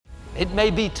It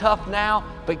may be tough now,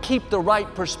 but keep the right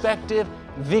perspective.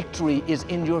 Victory is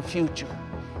in your future.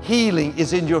 Healing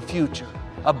is in your future.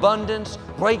 Abundance,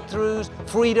 breakthroughs,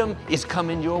 freedom is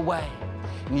coming your way.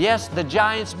 And yes, the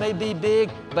giants may be big,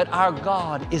 but our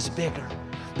God is bigger.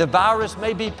 The virus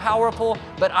may be powerful,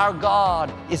 but our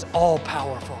God is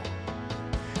all-powerful.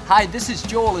 Hi, this is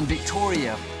Joel and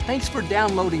Victoria. Thanks for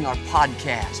downloading our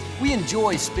podcast. We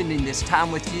enjoy spending this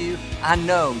time with you. I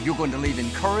know you're going to leave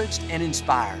encouraged and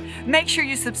inspired. Make sure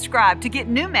you subscribe to get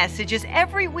new messages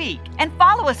every week and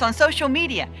follow us on social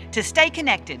media to stay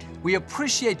connected. We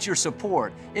appreciate your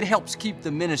support. It helps keep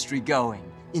the ministry going.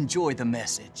 Enjoy the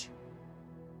message.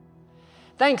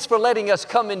 Thanks for letting us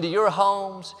come into your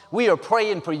homes. We are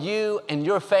praying for you and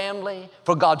your family,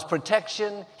 for God's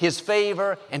protection, His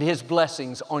favor, and His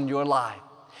blessings on your life.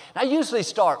 I usually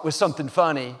start with something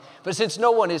funny, but since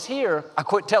no one is here, I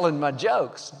quit telling my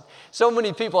jokes. So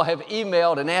many people have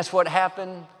emailed and asked what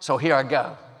happened, so here I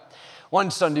go.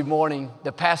 One Sunday morning,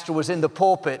 the pastor was in the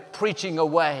pulpit preaching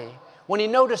away when he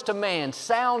noticed a man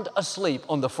sound asleep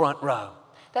on the front row.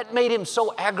 That made him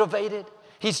so aggravated.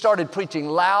 He started preaching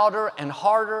louder and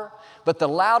harder, but the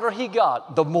louder he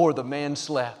got, the more the man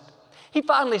slept. He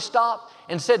finally stopped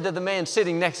and said to the man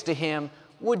sitting next to him,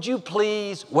 "Would you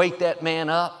please wake that man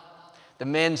up?" The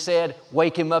man said,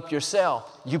 "Wake him up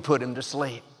yourself. You put him to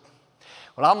sleep."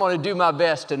 Well, I'm going to do my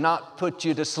best to not put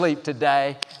you to sleep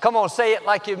today. Come on, say it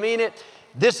like you mean it.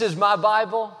 This is my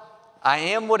Bible. I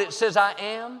am what it says I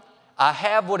am. I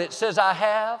have what it says I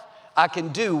have. I can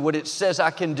do what it says I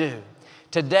can do.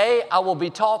 Today, I will be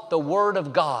taught the Word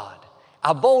of God.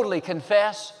 I boldly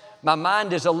confess, my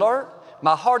mind is alert,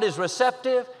 my heart is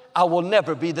receptive, I will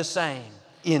never be the same.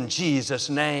 In Jesus'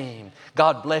 name,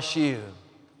 God bless you.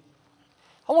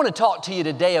 I want to talk to you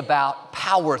today about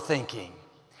power thinking.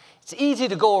 It's easy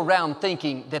to go around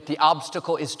thinking that the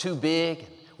obstacle is too big,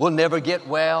 we'll never get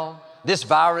well, this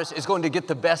virus is going to get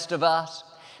the best of us.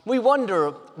 We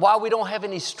wonder why we don't have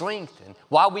any strength and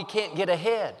why we can't get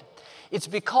ahead. It's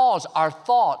because our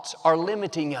thoughts are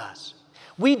limiting us.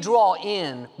 We draw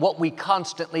in what we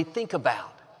constantly think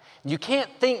about. You can't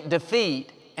think defeat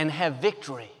and have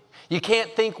victory. You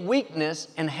can't think weakness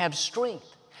and have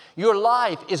strength. Your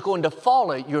life is going to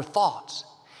follow your thoughts.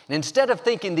 And instead of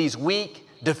thinking these weak,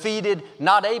 defeated,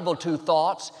 not able to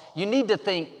thoughts, you need to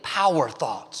think power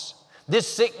thoughts. This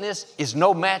sickness is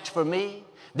no match for me.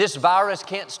 This virus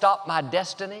can't stop my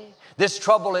destiny. This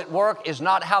trouble at work is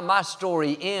not how my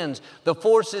story ends. The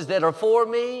forces that are for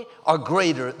me are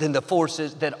greater than the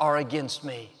forces that are against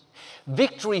me.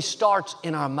 Victory starts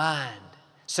in our mind.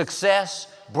 Success,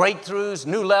 breakthroughs,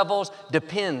 new levels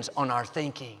depends on our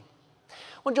thinking.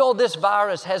 Well, Joel, this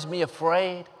virus has me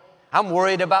afraid. I'm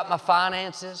worried about my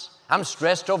finances. I'm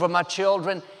stressed over my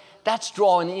children. That's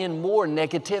drawing in more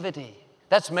negativity.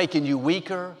 That's making you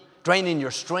weaker, draining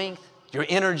your strength, your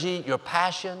energy, your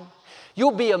passion.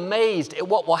 You'll be amazed at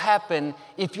what will happen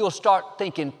if you'll start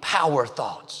thinking power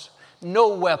thoughts. No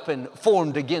weapon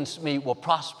formed against me will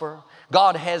prosper.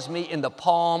 God has me in the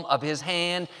palm of His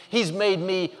hand. He's made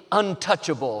me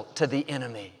untouchable to the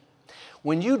enemy.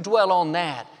 When you dwell on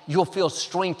that, you'll feel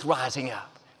strength rising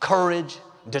up, courage,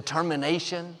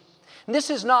 determination. And this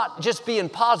is not just being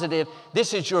positive,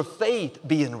 this is your faith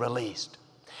being released.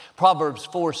 Proverbs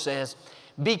 4 says,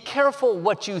 "Be careful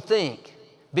what you think,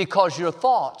 because your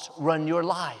thoughts run your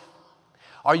life."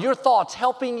 Are your thoughts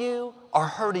helping you or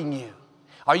hurting you?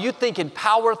 Are you thinking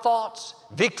power thoughts,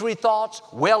 victory thoughts,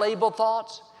 well-able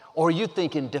thoughts? Or are you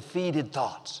thinking defeated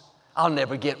thoughts? I'll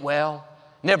never get well,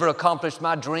 never accomplish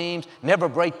my dreams, never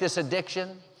break this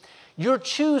addiction. You're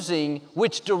choosing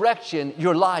which direction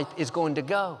your life is going to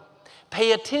go.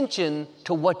 Pay attention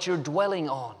to what you're dwelling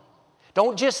on.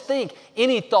 Don't just think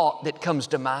any thought that comes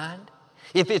to mind.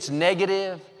 If it's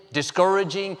negative,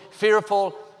 discouraging,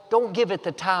 fearful, don't give it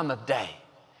the time of day.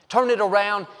 Turn it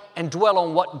around and dwell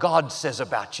on what God says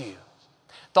about you.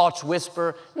 Thoughts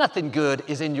whisper, nothing good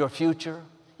is in your future.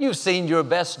 You've seen your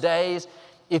best days.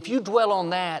 If you dwell on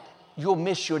that, you'll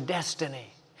miss your destiny.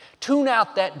 Tune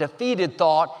out that defeated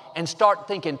thought and start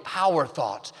thinking power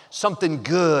thoughts. Something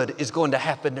good is going to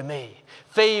happen to me.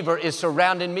 Favor is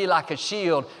surrounding me like a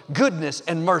shield. Goodness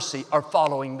and mercy are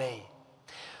following me.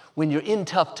 When you're in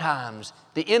tough times,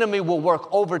 the enemy will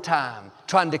work overtime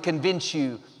trying to convince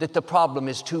you that the problem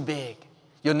is too big.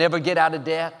 You'll never get out of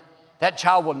debt. That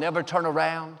child will never turn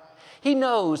around. He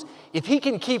knows if he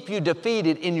can keep you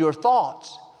defeated in your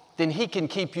thoughts, then he can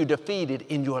keep you defeated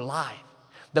in your life.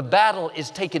 The battle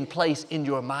is taking place in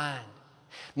your mind.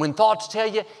 When thoughts tell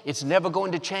you it's never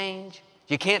going to change,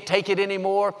 you can't take it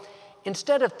anymore,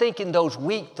 instead of thinking those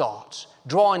weak thoughts,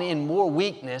 drawing in more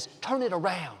weakness, turn it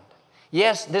around.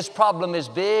 Yes, this problem is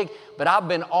big, but I've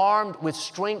been armed with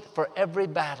strength for every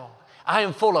battle. I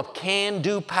am full of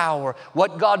can-do power.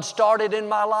 What God started in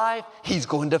my life, He's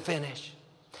going to finish.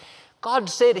 God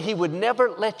said He would never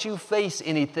let you face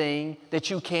anything that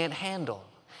you can't handle.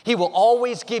 He will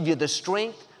always give you the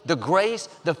strength, the grace,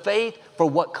 the faith for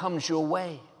what comes your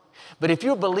way. But if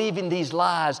you're believing these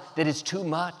lies that it's too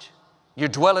much, you're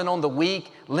dwelling on the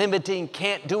weak, limiting,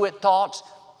 can't do it thoughts,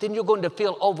 then you're going to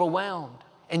feel overwhelmed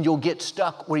and you'll get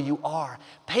stuck where you are.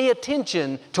 Pay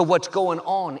attention to what's going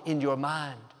on in your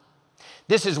mind.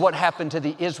 This is what happened to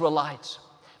the Israelites.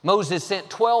 Moses sent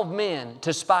 12 men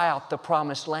to spy out the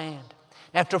promised land.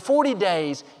 After 40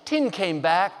 days, 10 came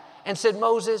back and said,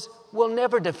 Moses, we'll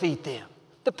never defeat them.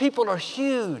 The people are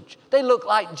huge. They look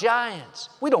like giants.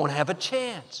 We don't have a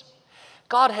chance.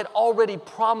 God had already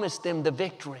promised them the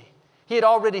victory. He had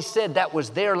already said that was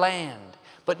their land.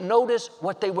 But notice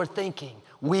what they were thinking: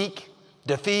 weak,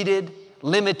 defeated,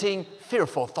 limiting,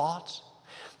 fearful thoughts.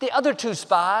 The other two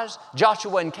spies,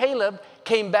 Joshua and Caleb,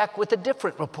 came back with a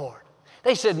different report.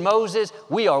 They said, Moses,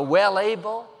 we are well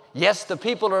able. Yes, the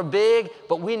people are big,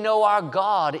 but we know our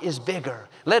God is bigger.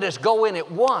 Let us go in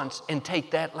at once and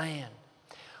take that land.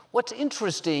 What's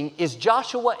interesting is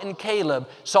Joshua and Caleb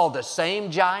saw the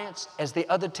same giants as the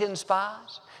other 10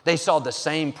 spies. They saw the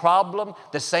same problem,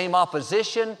 the same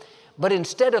opposition, but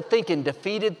instead of thinking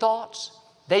defeated thoughts,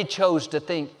 they chose to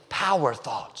think power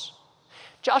thoughts.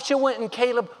 Joshua and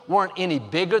Caleb weren't any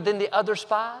bigger than the other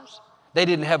spies. They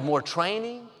didn't have more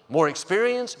training, more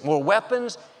experience, more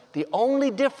weapons. The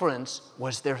only difference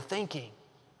was their thinking.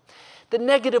 The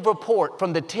negative report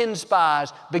from the 10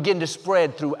 spies began to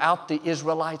spread throughout the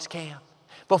Israelites' camp.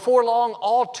 Before long,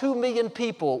 all 2 million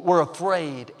people were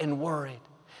afraid and worried.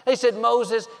 They said,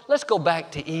 Moses, let's go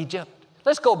back to Egypt.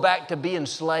 Let's go back to being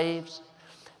slaves.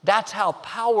 That's how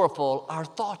powerful our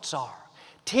thoughts are.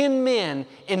 10 men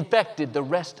infected the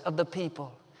rest of the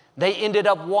people. They ended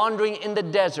up wandering in the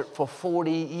desert for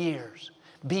 40 years.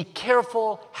 Be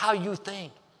careful how you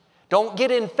think. Don't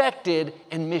get infected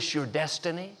and miss your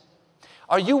destiny.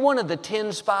 Are you one of the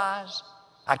 10 spies?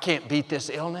 I can't beat this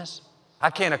illness. I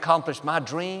can't accomplish my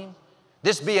dream.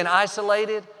 This being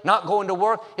isolated, not going to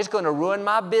work, it's going to ruin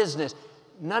my business.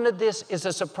 None of this is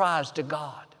a surprise to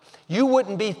God. You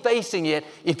wouldn't be facing it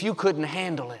if you couldn't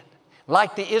handle it.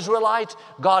 Like the Israelites,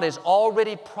 God has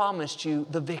already promised you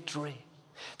the victory.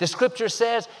 The scripture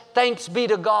says, thanks be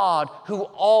to God who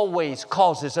always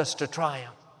causes us to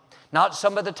triumph. Not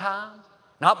some of the time,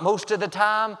 not most of the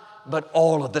time, but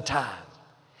all of the time.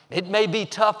 It may be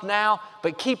tough now,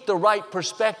 but keep the right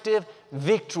perspective.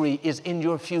 Victory is in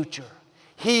your future.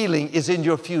 Healing is in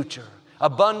your future.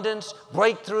 Abundance,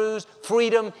 breakthroughs,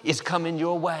 freedom is coming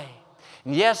your way.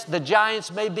 And yes, the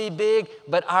giants may be big,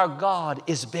 but our God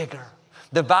is bigger.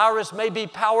 The virus may be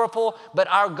powerful, but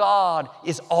our God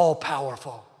is all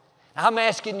powerful. I'm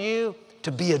asking you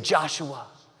to be a Joshua,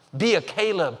 be a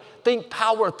Caleb. Think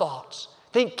power thoughts,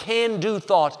 think can-do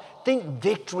thoughts, think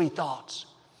victory thoughts.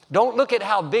 Don't look at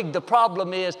how big the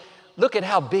problem is. Look at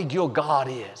how big your God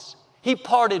is. He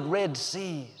parted Red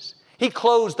Seas. He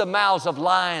closed the mouths of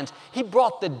lions. He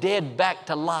brought the dead back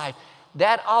to life.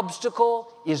 That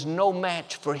obstacle is no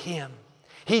match for Him.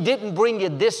 He didn't bring you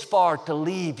this far to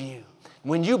leave you.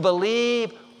 When you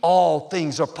believe, all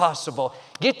things are possible.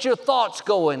 Get your thoughts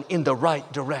going in the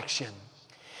right direction.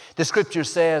 The scripture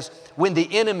says, when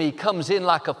the enemy comes in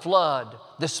like a flood,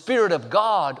 the Spirit of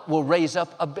God will raise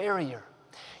up a barrier.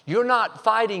 You're not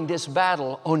fighting this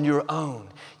battle on your own.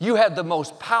 You have the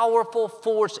most powerful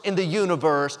force in the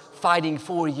universe fighting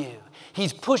for you.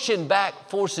 He's pushing back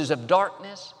forces of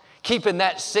darkness, keeping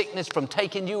that sickness from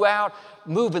taking you out,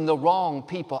 moving the wrong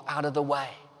people out of the way.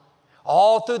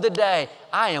 All through the day,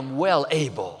 I am well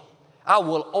able. I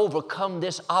will overcome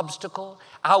this obstacle.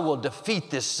 I will defeat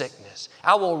this sickness.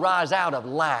 I will rise out of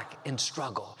lack and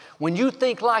struggle. When you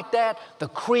think like that, the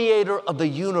Creator of the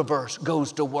universe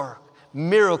goes to work.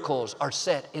 Miracles are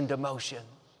set into motion.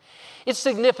 It's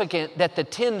significant that the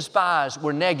 10 spies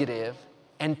were negative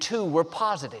and 2 were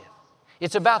positive.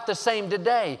 It's about the same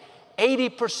today.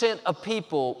 80% of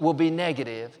people will be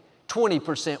negative,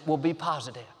 20% will be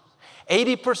positive.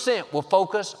 80% will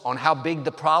focus on how big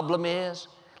the problem is,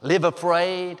 live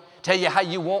afraid, tell you how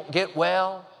you won't get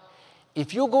well.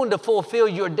 If you're going to fulfill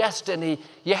your destiny,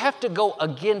 you have to go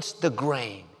against the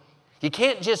grain. You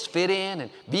can't just fit in and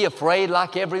be afraid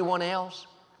like everyone else,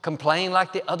 complain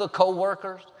like the other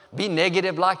co-workers, be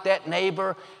negative like that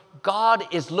neighbor. God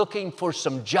is looking for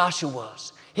some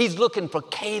Joshuas. He's looking for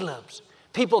Calebs,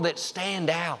 people that stand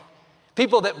out,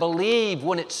 people that believe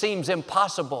when it seems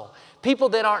impossible, people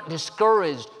that aren't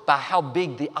discouraged by how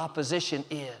big the opposition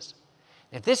is.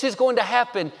 If this is going to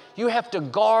happen, you have to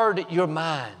guard your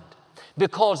mind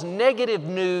because negative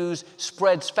news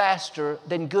spreads faster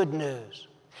than good news.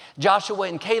 Joshua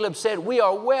and Caleb said, "We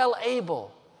are well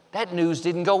able." That news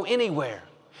didn't go anywhere.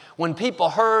 When people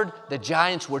heard the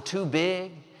giants were too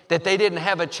big, that they didn't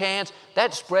have a chance,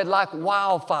 that spread like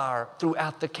wildfire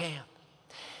throughout the camp.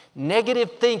 Negative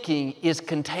thinking is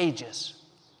contagious.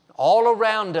 All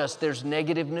around us, there's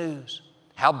negative news.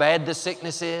 How bad the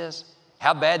sickness is,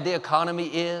 how bad the economy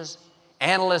is,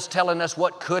 analysts telling us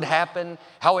what could happen,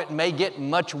 how it may get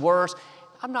much worse.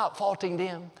 I'm not faulting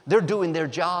them. They're doing their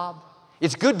job.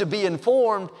 It's good to be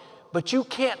informed, but you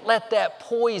can't let that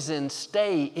poison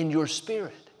stay in your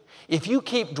spirit. If you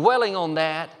keep dwelling on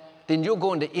that, then you're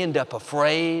going to end up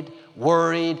afraid,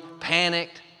 worried,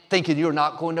 panicked, thinking you're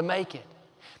not going to make it.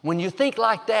 When you think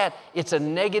like that, it's a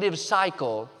negative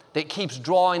cycle that keeps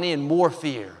drawing in more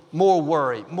fear, more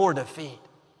worry, more defeat.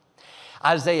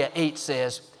 Isaiah 8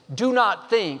 says, "Do not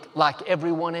think like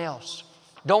everyone else.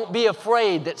 Don't be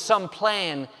afraid that some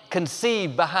plan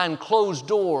conceived behind closed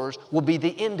doors will be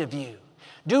the end of you.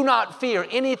 Do not fear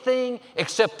anything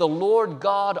except the Lord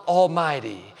God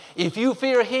Almighty. If you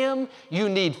fear Him, you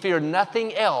need fear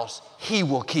nothing else. He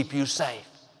will keep you safe."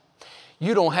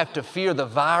 You don't have to fear the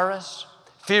virus,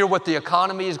 fear what the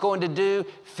economy is going to do,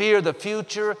 fear the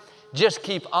future. Just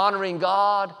keep honoring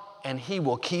God and He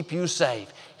will keep you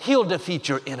safe. He'll defeat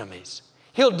your enemies.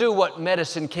 He'll do what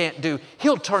medicine can't do.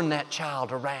 He'll turn that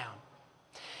child around.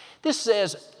 This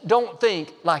says, don't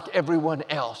think like everyone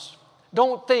else.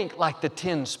 Don't think like the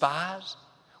 10 spies.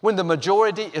 When the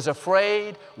majority is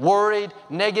afraid, worried,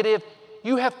 negative,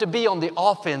 you have to be on the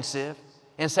offensive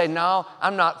and say, "No,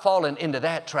 I'm not falling into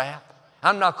that trap.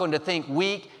 I'm not going to think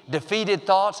weak, defeated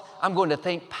thoughts. I'm going to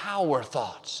think power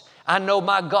thoughts. I know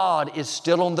my God is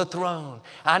still on the throne.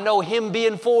 I know Him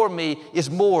being for me is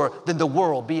more than the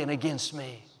world being against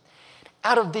me."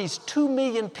 Out of these 2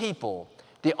 million people,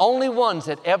 the only ones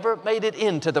that ever made it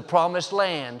into the promised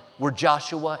land were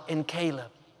Joshua and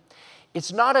Caleb.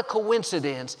 It's not a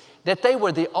coincidence that they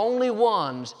were the only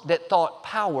ones that thought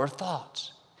power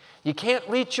thoughts. You can't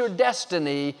reach your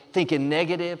destiny thinking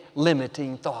negative,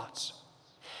 limiting thoughts.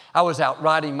 I was out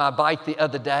riding my bike the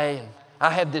other day, and I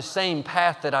had this same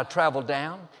path that I traveled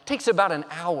down. It takes about an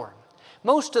hour.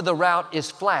 Most of the route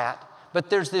is flat, but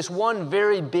there's this one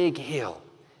very big hill.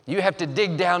 You have to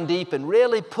dig down deep and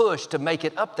really push to make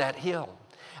it up that hill.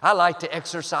 I like to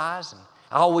exercise, and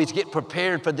I always get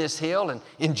prepared for this hill and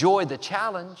enjoy the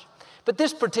challenge. But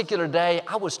this particular day,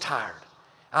 I was tired.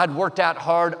 I'd worked out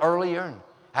hard earlier, and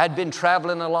I'd been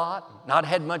traveling a lot, not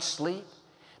had much sleep.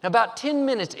 And about 10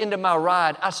 minutes into my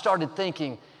ride, I started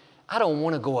thinking, I don't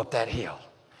want to go up that hill.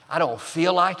 I don't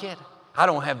feel like it. I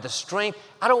don't have the strength.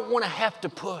 I don't want to have to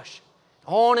push.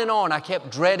 On and on, I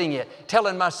kept dreading it,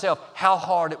 telling myself how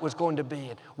hard it was going to be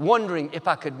and wondering if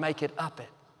I could make it up it.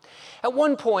 At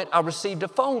one point, I received a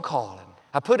phone call, and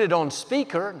I put it on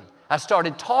speaker, and I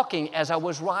started talking as I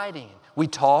was riding. We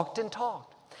talked and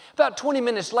talked. About 20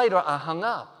 minutes later, I hung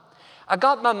up. I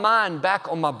got my mind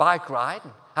back on my bike ride,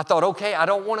 and I thought, okay, I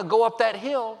don't want to go up that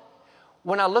hill.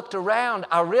 When I looked around,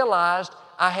 I realized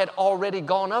I had already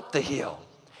gone up the hill.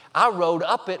 I rode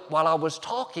up it while I was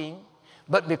talking,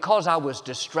 but because I was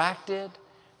distracted,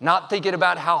 not thinking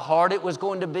about how hard it was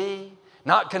going to be,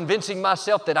 not convincing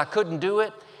myself that I couldn't do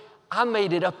it, I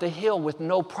made it up the hill with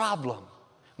no problem.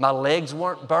 My legs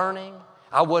weren't burning.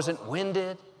 I wasn't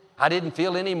winded. I didn't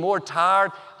feel any more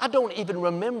tired. I don't even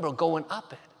remember going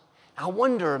up it. I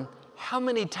wonder how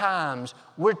many times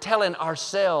we're telling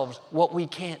ourselves what we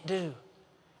can't do.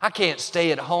 I can't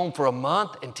stay at home for a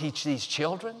month and teach these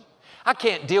children. I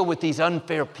can't deal with these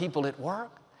unfair people at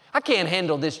work. I can't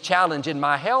handle this challenge in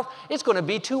my health. It's going to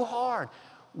be too hard.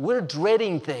 We're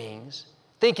dreading things,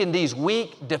 thinking these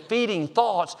weak, defeating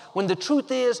thoughts, when the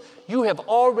truth is you have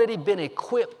already been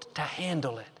equipped to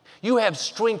handle it. You have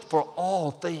strength for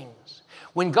all things.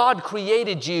 When God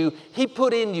created you, He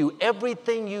put in you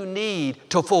everything you need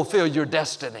to fulfill your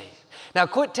destiny. Now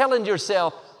quit telling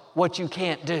yourself what you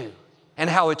can't do and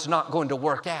how it's not going to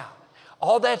work out.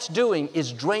 All that's doing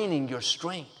is draining your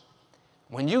strength.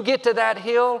 When you get to that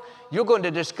hill, you're going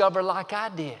to discover, like I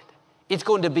did, it's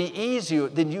going to be easier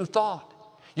than you thought.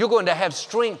 You're going to have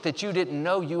strength that you didn't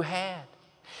know you had.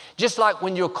 Just like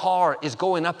when your car is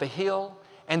going up a hill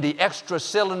and the extra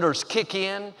cylinders kick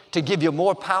in to give you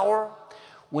more power,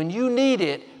 when you need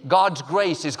it, God's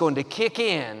grace is going to kick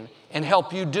in and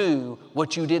help you do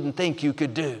what you didn't think you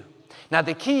could do. Now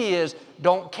the key is,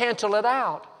 don't cancel it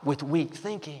out with weak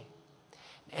thinking.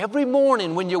 Every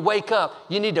morning when you wake up,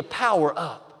 you need to power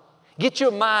up. Get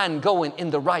your mind going in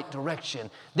the right direction.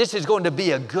 This is going to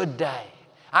be a good day.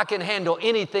 I can handle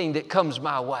anything that comes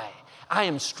my way. I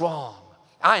am strong.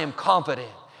 I am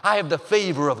confident. I have the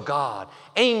favor of God.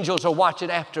 Angels are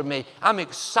watching after me. I'm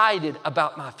excited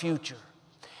about my future.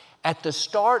 At the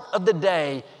start of the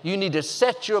day, you need to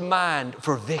set your mind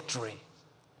for victory.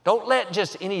 Don't let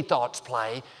just any thoughts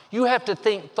play. You have to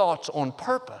think thoughts on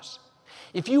purpose.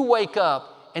 If you wake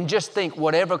up and just think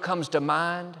whatever comes to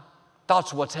mind,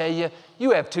 thoughts will tell you,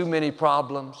 you have too many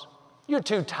problems. You're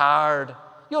too tired.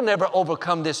 You'll never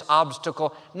overcome this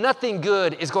obstacle. Nothing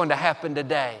good is going to happen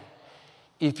today.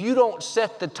 If you don't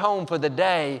set the tone for the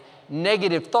day,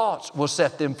 negative thoughts will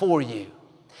set them for you.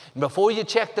 Before you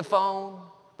check the phone,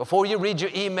 before you read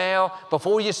your email,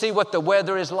 before you see what the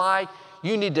weather is like,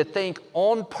 you need to think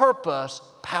on purpose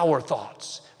power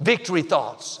thoughts, victory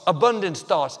thoughts, abundance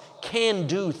thoughts,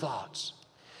 can-do thoughts.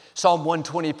 Psalm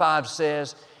 125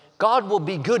 says, God will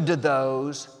be good to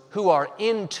those who are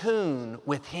in tune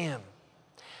with Him.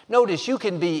 Notice you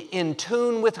can be in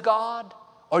tune with God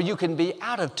or you can be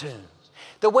out of tune.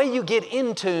 The way you get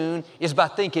in tune is by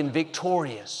thinking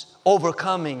victorious,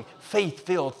 overcoming,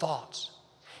 faith-filled thoughts.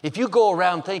 If you go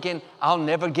around thinking, I'll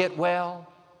never get well,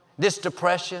 this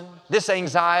depression, this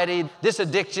anxiety, this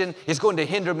addiction is going to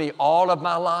hinder me all of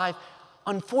my life,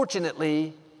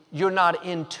 unfortunately, you're not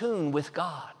in tune with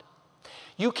God.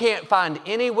 You can't find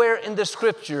anywhere in the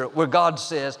Scripture where God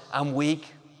says, I'm weak,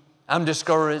 I'm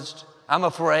discouraged, I'm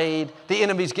afraid, the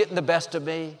enemy's getting the best of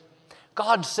me.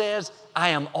 God says, I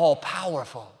am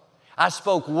all-powerful. I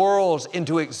spoke worlds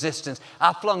into existence.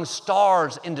 I flung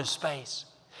stars into space.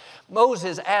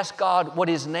 Moses asked God what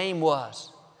his name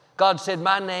was. God said,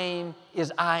 my name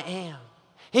is I am.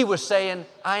 He was saying,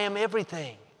 I am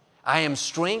everything. I am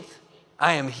strength.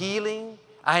 I am healing.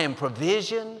 I am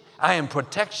provision. I am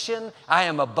protection. I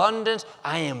am abundance.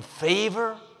 I am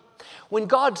favor. When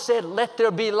God said, let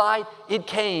there be light, it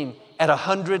came at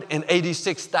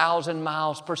 186,000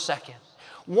 miles per second.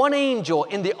 One angel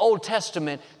in the Old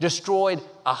Testament destroyed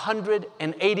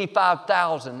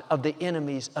 185,000 of the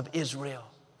enemies of Israel.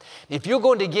 If you're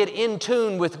going to get in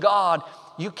tune with God,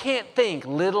 you can't think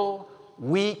little,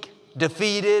 weak,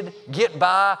 defeated, get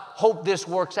by, hope this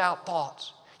works out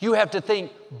thoughts. You have to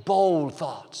think bold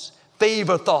thoughts,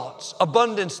 favor thoughts,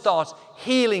 abundance thoughts,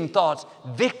 healing thoughts,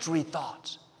 victory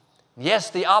thoughts. Yes,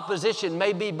 the opposition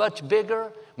may be much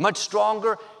bigger, much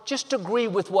stronger. Just agree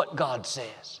with what God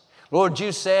says. Lord,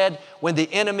 you said, when the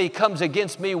enemy comes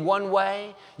against me one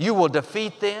way, you will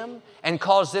defeat them and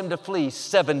cause them to flee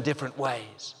 7 different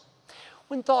ways.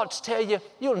 When thoughts tell you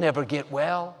you'll never get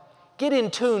well, get in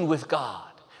tune with God.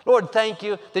 Lord, thank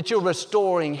you that you're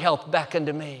restoring health back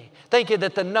into me. Thank you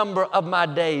that the number of my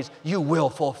days you will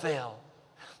fulfill.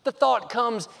 The thought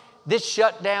comes, this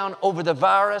shutdown over the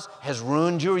virus has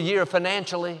ruined your year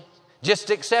financially. Just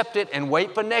accept it and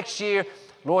wait for next year.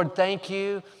 Lord, thank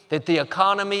you that the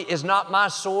economy is not my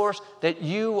source, that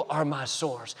you are my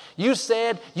source. You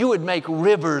said you would make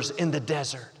rivers in the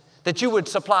desert, that you would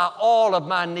supply all of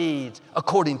my needs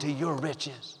according to your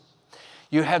riches.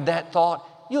 You have that thought,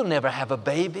 you'll never have a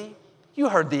baby. You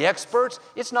heard the experts,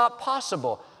 it's not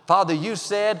possible. Father, you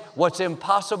said what's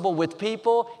impossible with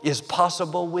people is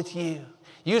possible with you.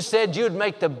 You said you'd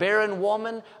make the barren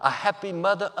woman a happy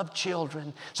mother of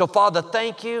children. So Father,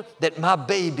 thank you that my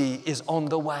baby is on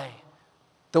the way.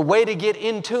 The way to get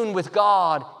in tune with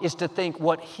God is to think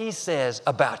what He says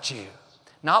about you.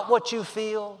 Not what you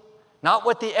feel, not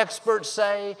what the experts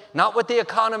say, not what the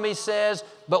economy says,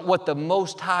 but what the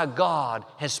Most High God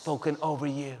has spoken over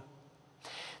you.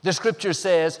 The Scripture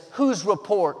says, whose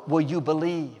report will you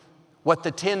believe? What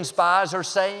the 10 spies are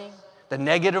saying? The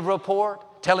negative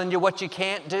report, telling you what you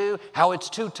can't do, how it's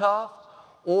too tough?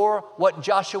 Or what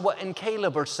Joshua and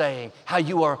Caleb are saying, how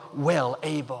you are well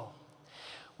able?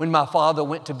 When my father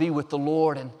went to be with the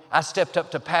Lord and I stepped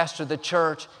up to pastor the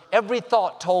church, every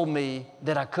thought told me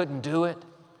that I couldn't do it,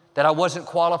 that I wasn't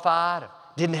qualified,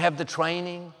 didn't have the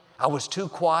training, I was too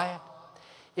quiet.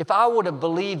 If I would have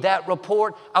believed that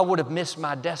report, I would have missed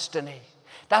my destiny.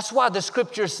 That's why the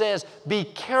Scripture says, be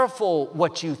careful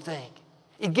what you think.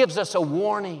 It gives us a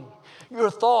warning. Your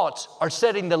thoughts are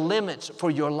setting the limits for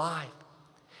your life.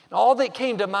 And all that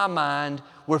came to my mind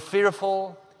were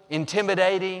fearful,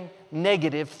 intimidating,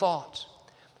 negative thoughts.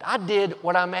 But I did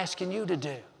what I'm asking you to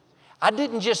do. I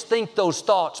didn't just think those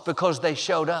thoughts because they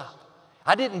showed up.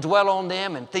 I didn't dwell on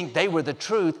them and think they were the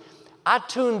truth. I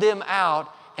tuned them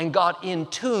out and got in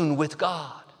tune with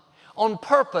God. On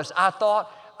purpose, I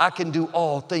thought, I can do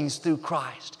all things through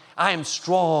Christ. I am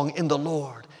strong in the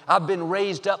Lord. I've been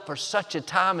raised up for such a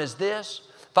time as this.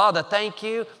 Father, thank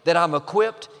you that I'm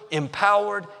equipped,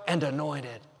 empowered, and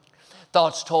anointed.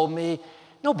 Thoughts told me,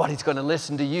 nobody's going to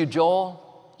listen to you,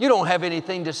 Joel. You don't have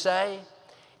anything to say.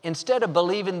 Instead of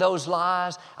believing those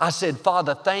lies, I said,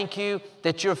 Father, thank you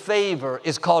that your favor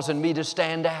is causing me to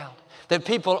stand out, that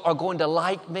people are going to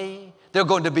like me. They're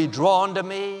going to be drawn to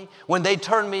me. When they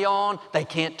turn me on, they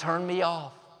can't turn me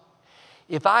off.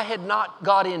 If I had not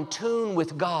got in tune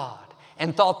with God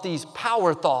and thought these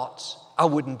power thoughts, I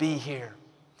wouldn't be here.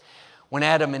 When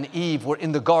Adam and Eve were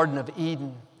in the Garden of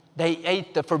Eden, they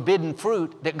ate the forbidden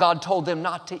fruit that God told them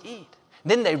not to eat.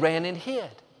 Then they ran and hid.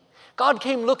 God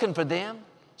came looking for them,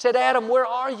 said, Adam, where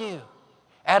are you?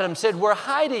 Adam said, we're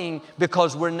hiding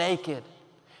because we're naked.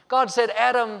 God said,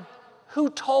 Adam,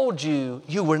 who told you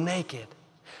you were naked?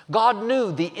 God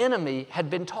knew the enemy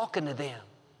had been talking to them.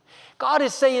 God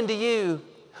is saying to you,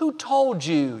 who told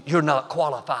you you're not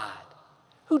qualified?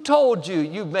 Who told you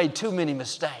you've made too many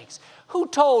mistakes? Who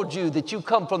told you that you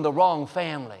come from the wrong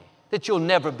family, that you'll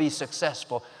never be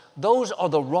successful? Those are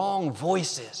the wrong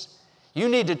voices. You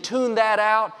need to tune that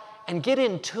out and get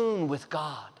in tune with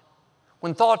God.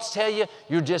 When thoughts tell you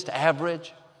you're just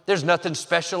average, there's nothing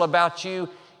special about you,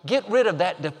 get rid of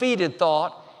that defeated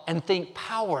thought and think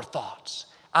power thoughts.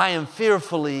 I am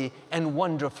fearfully and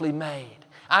wonderfully made.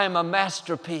 I am a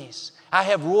masterpiece. I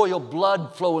have royal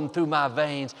blood flowing through my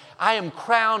veins. I am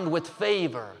crowned with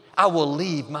favor. I will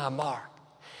leave my mark.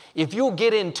 If you'll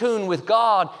get in tune with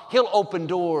God, He'll open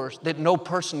doors that no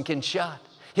person can shut.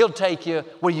 He'll take you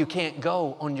where you can't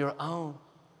go on your own.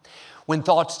 When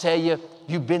thoughts tell you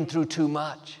you've been through too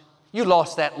much, you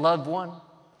lost that loved one,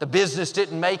 the business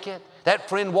didn't make it, that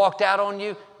friend walked out on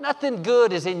you, nothing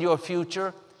good is in your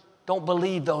future, don't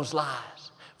believe those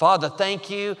lies. Father, thank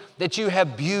you that you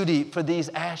have beauty for these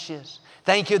ashes.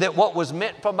 Thank you that what was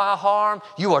meant for my harm,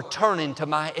 you are turning to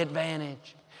my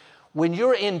advantage. When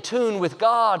you're in tune with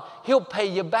God, He'll pay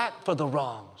you back for the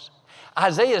wrongs.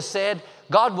 Isaiah said,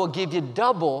 God will give you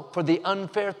double for the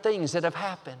unfair things that have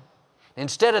happened.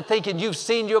 Instead of thinking you've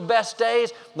seen your best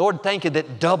days, Lord, thank you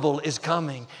that double is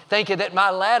coming. Thank you that my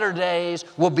latter days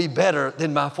will be better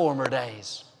than my former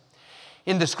days.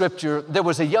 In the scripture, there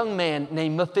was a young man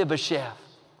named Mephibosheth.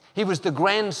 He was the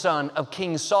grandson of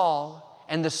King Saul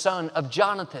and the son of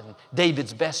Jonathan,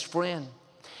 David's best friend.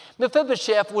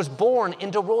 Mephibosheth was born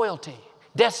into royalty,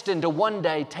 destined to one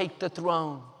day take the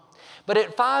throne. But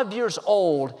at 5 years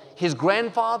old, his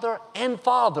grandfather and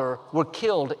father were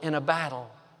killed in a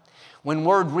battle. When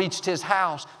word reached his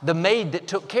house, the maid that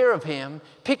took care of him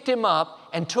picked him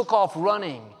up and took off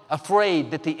running,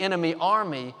 afraid that the enemy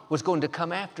army was going to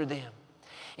come after them.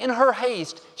 In her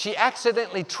haste, she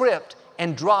accidentally tripped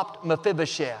and dropped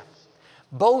Mephibosheth.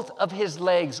 Both of his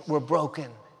legs were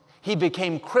broken. He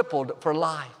became crippled for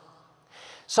life.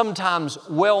 Sometimes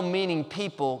well-meaning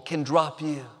people can drop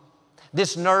you.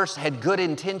 This nurse had good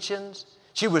intentions.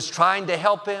 She was trying to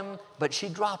help him, but she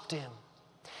dropped him.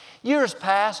 Years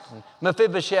passed, and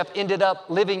Mephibosheth ended up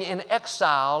living in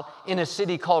exile in a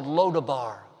city called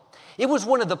Lodabar. It was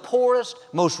one of the poorest,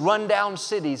 most rundown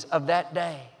cities of that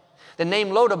day. The name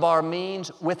Lodabar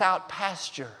means without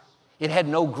pasture. It had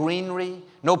no greenery,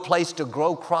 no place to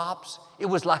grow crops. It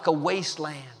was like a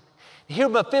wasteland. Here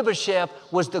Mephibosheth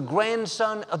was the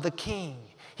grandson of the king.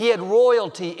 He had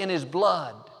royalty in his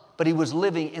blood, but he was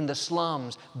living in the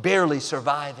slums, barely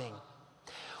surviving.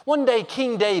 One day,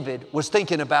 King David was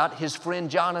thinking about his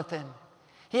friend Jonathan.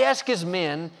 He asked his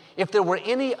men if there were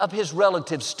any of his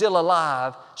relatives still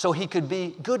alive so he could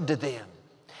be good to them.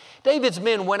 David's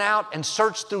men went out and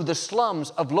searched through the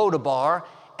slums of Lodabar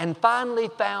and finally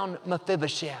found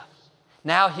Mephibosheth.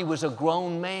 Now he was a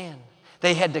grown man.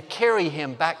 They had to carry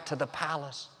him back to the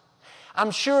palace. I'm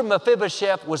sure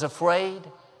Mephibosheth was afraid,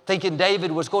 thinking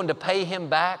David was going to pay him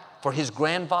back for his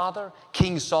grandfather,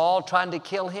 King Saul, trying to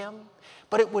kill him.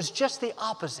 But it was just the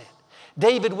opposite.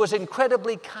 David was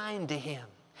incredibly kind to him.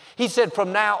 He said,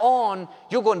 from now on,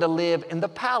 you're going to live in the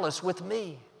palace with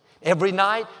me. Every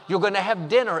night, you're going to have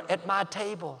dinner at my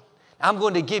table. I'm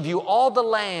going to give you all the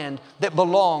land that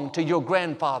belonged to your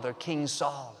grandfather, King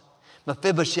Saul.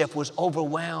 Mephibosheth was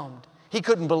overwhelmed. He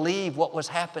couldn't believe what was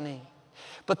happening.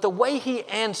 But the way he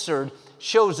answered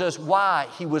shows us why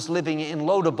he was living in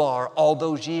Lodabar all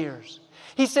those years.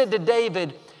 He said to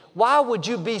David, why would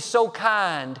you be so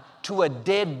kind to a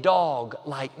dead dog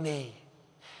like me?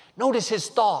 Notice his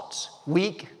thoughts,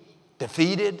 weak,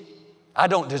 defeated. I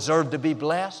don't deserve to be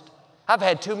blessed. I've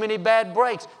had too many bad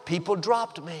breaks. People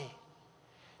dropped me.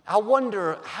 I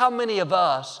wonder how many of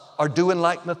us are doing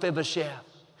like Mephibosheth.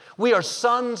 We are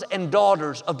sons and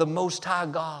daughters of the Most High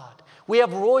God. We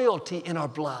have royalty in our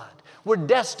blood. We're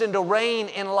destined to reign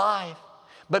in life.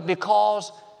 But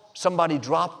because somebody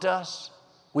dropped us,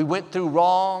 we went through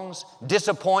wrongs,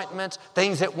 disappointments,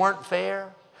 things that weren't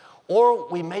fair, or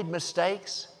we made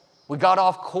mistakes, We got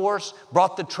off course,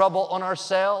 brought the trouble on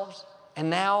ourselves, and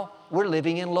now we're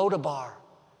living in Lodabar,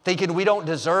 thinking we don't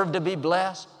deserve to be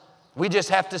blessed. We just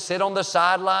have to sit on the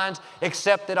sidelines,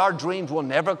 accept that our dreams will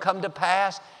never come to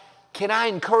pass. Can I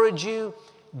encourage you?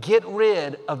 Get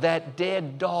rid of that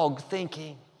dead dog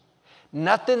thinking.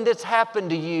 Nothing that's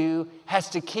happened to you has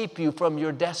to keep you from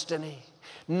your destiny.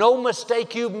 No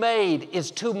mistake you've made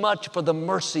is too much for the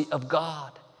mercy of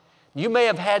God. You may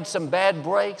have had some bad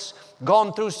breaks,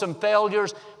 gone through some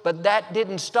failures, but that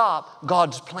didn't stop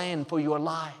God's plan for your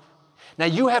life. Now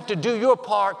you have to do your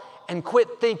part and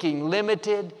quit thinking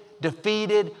limited,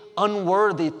 defeated,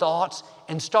 unworthy thoughts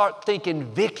and start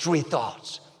thinking victory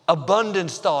thoughts,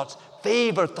 abundance thoughts,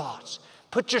 favor thoughts.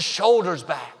 Put your shoulders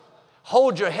back.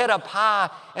 Hold your head up high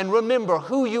and remember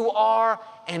who you are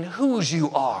and whose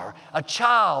you are, a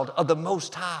child of the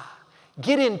Most High.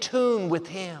 Get in tune with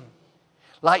Him.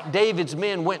 Like David's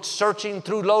men went searching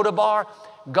through Lodabar,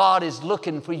 God is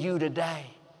looking for you today.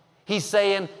 He's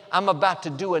saying, I'm about to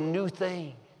do a new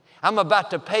thing. I'm about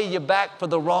to pay you back for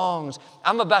the wrongs.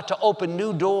 I'm about to open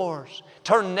new doors,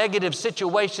 turn negative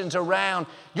situations around.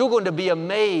 You're going to be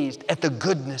amazed at the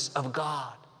goodness of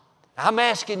God. I'm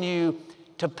asking you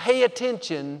to pay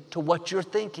attention to what you're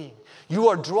thinking. You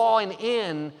are drawing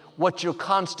in what you're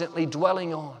constantly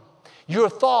dwelling on. Your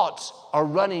thoughts are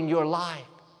running your life.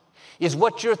 Is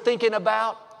what you're thinking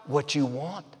about what you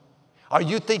want? Are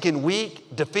you thinking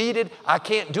weak, defeated, I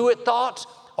can't do it thoughts?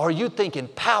 Or are you thinking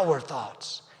power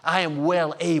thoughts? I am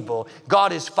well able.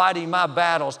 God is fighting my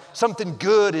battles. Something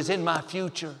good is in my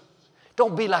future.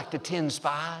 Don't be like the 10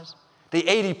 spies. The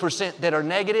 80% that are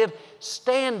negative,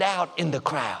 stand out in the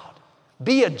crowd.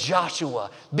 Be a Joshua,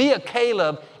 be a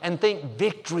Caleb, and think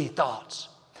victory thoughts.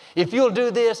 If you'll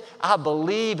do this, I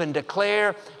believe and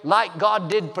declare, like God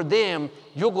did for them,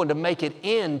 you're going to make it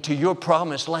into your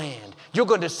promised land. You're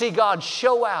going to see God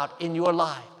show out in your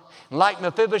life. Like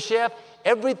Mephibosheth,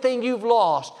 everything you've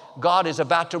lost, God is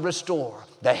about to restore.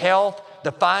 The health,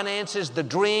 the finances, the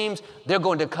dreams, they're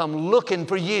going to come looking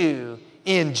for you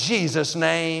in Jesus'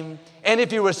 name. And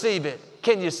if you receive it,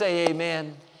 can you say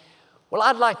amen? Well,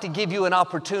 I'd like to give you an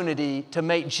opportunity to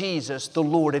make Jesus the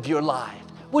Lord of your life.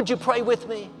 Would you pray with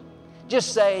me?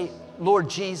 Just say, Lord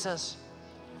Jesus,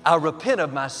 I repent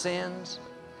of my sins.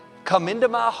 Come into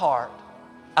my heart.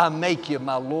 I make you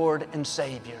my Lord and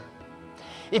Savior.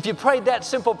 If you prayed that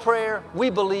simple prayer, we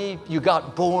believe you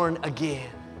got born again.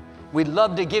 We'd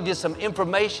love to give you some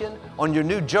information on your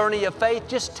new journey of faith.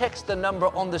 Just text the number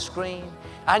on the screen.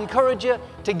 I encourage you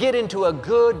to get into a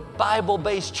good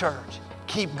Bible-based church.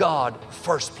 Keep God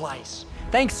first place.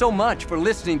 Thanks so much for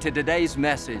listening to today's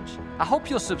message. I hope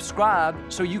you'll subscribe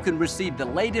so you can receive the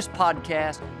latest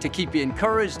podcast to keep you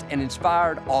encouraged and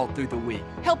inspired all through the week.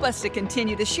 Help us to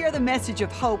continue to share the message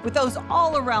of hope with those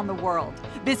all around the world.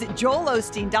 Visit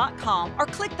joelosteen.com or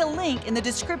click the link in the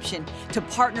description to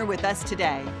partner with us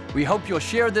today. We hope you'll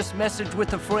share this message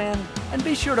with a friend and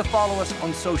be sure to follow us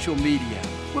on social media.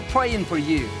 We're praying for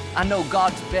you. I know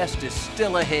God's best is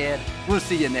still ahead. We'll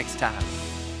see you next time.